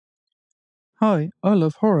Hi, I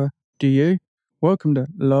love horror. Do you? Welcome to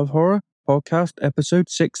Love Horror Podcast Episode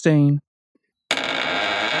 16.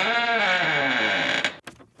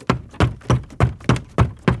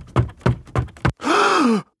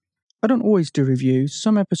 I don't always do reviews.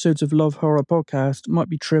 Some episodes of Love Horror Podcast might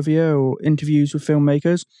be trivia or interviews with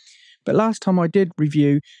filmmakers. But last time I did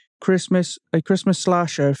review a Christmas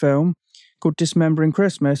slasher film called Dismembering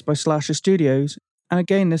Christmas by Slasher Studios. And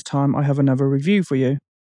again this time I have another review for you.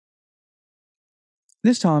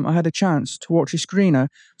 This time I had a chance to watch a screener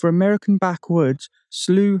for American Backwoods,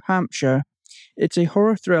 Slough, Hampshire. It's a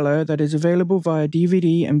horror thriller that is available via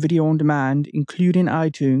DVD and video on demand, including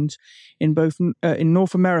iTunes, in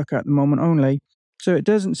North America at the moment only. So it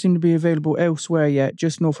doesn't seem to be available elsewhere yet,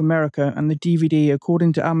 just North America, and the DVD,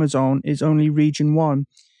 according to Amazon, is only Region 1.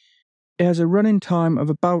 It has a running time of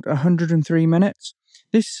about 103 minutes.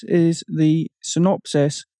 This is the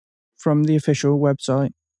synopsis from the official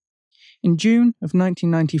website. In June of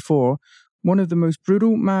 1994, one of the most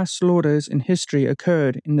brutal mass slaughters in history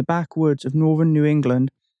occurred in the backwoods of northern New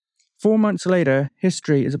England. 4 months later,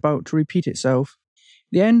 history is about to repeat itself.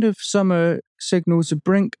 The end of summer signals the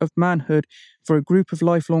brink of manhood for a group of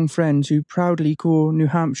lifelong friends who proudly call New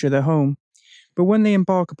Hampshire their home. But when they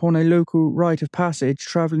embark upon a local rite of passage,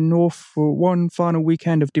 travelling north for one final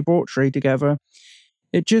weekend of debauchery together,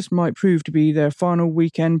 it just might prove to be their final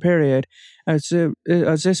weekend period, as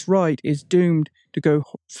this rite is doomed to go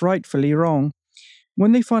frightfully wrong.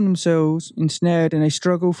 When they find themselves ensnared in a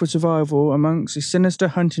struggle for survival amongst a sinister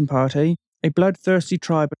hunting party, a bloodthirsty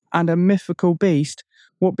tribe, and a mythical beast,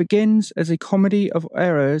 what begins as a comedy of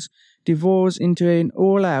errors devolves into an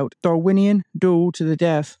all-out Darwinian duel to the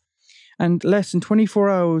death. And less than 24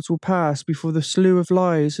 hours will pass before the Slough of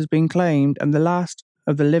Lies has been claimed and the last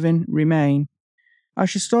of the living remain. I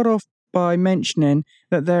should start off by mentioning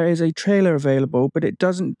that there is a trailer available, but it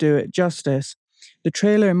doesn't do it justice. The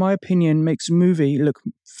trailer, in my opinion, makes the movie look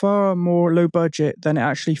far more low budget than it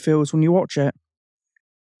actually feels when you watch it.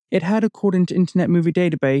 It had, according to Internet Movie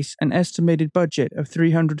Database, an estimated budget of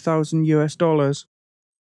 $300,000.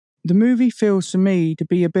 The movie feels to me to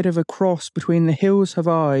be a bit of a cross between The Hills Have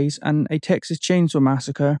Eyes and a Texas Chainsaw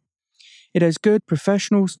Massacre. It has good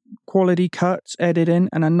professional quality cuts, editing,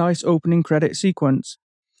 and a nice opening credit sequence.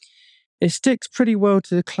 It sticks pretty well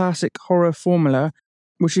to the classic horror formula,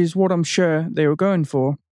 which is what I'm sure they were going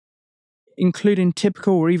for, including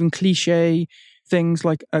typical or even cliché things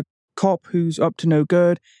like a cop who's up to no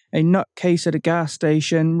good, a nutcase at a gas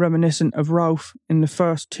station reminiscent of Ralph in the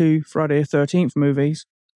first two Friday the 13th movies.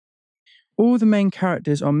 All the main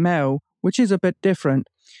characters are male, which is a bit different.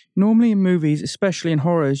 Normally in movies, especially in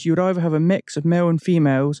horrors, you would either have a mix of male and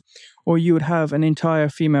females, or you would have an entire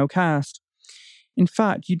female cast. In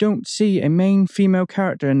fact, you don't see a main female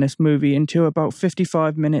character in this movie until about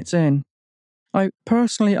 55 minutes in. I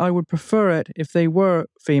would prefer it if they were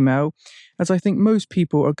female, as I think most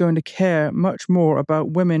people are going to care much more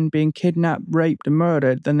about women being kidnapped, raped, and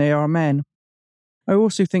murdered than they are men. I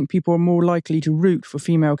also think people are more likely to root for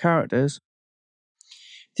female characters.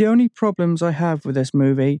 The only problems I have with this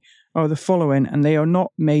movie are the following, and they are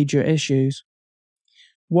not major issues.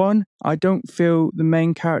 1, I don't feel the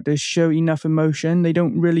main characters show enough emotion. They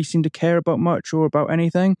don't really seem to care about much or about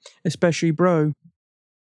anything, especially Bro.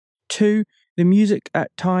 2, the music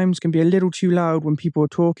at times can be a little too loud when people are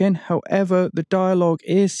talking. However, the dialogue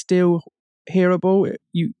is still hearable, it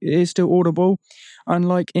is still audible,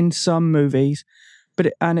 unlike in some movies.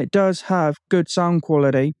 And it does have good sound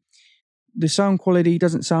quality. The sound quality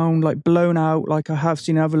doesn't sound like blown out like I have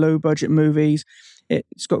seen in other low budget movies.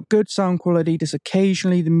 It's got good sound quality, just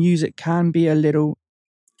occasionally the music can be a little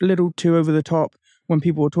too over the top when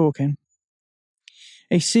people are talking.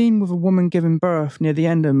 A scene with a woman giving birth near the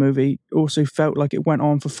end of the movie also felt like it went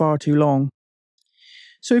on for far too long.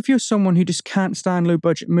 So if you're someone who just can't stand low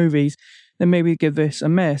budget movies, then maybe give this a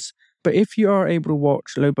miss. But if you are able to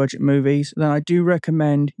watch low budget movies, then I do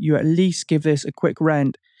recommend you at least give this a quick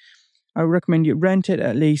rent. I recommend you rent it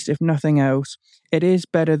at least, if nothing else. It is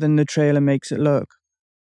better than the trailer makes it look.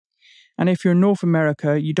 And if you're in North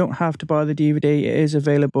America, you don't have to buy the DVD. It is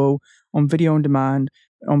available on video on demand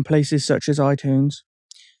on places such as iTunes.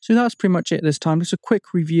 So that's pretty much it this time. Just a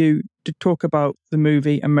quick review to talk about the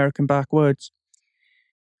movie American Backwoods.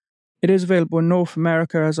 It is available in North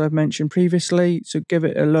America, as I've mentioned previously, so give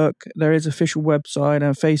it a look. There is an official website and a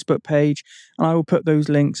Facebook page, and I will put those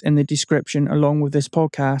links in the description along with this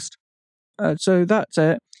podcast. So that's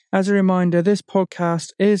it. As a reminder, this podcast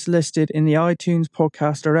is listed in the iTunes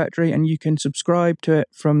podcast directory and you can subscribe to it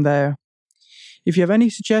from there. If you have any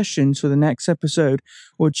suggestions for the next episode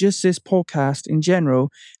or just this podcast in general,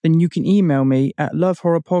 then you can email me at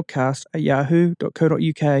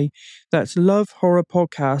lovehorrorpodcast@yahoo.co.uk. That's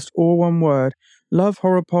lovehorrorpodcast, all one word,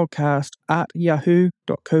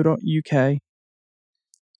 lovehorrorpodcast@yahoo.co.uk.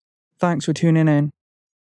 Thanks for tuning in.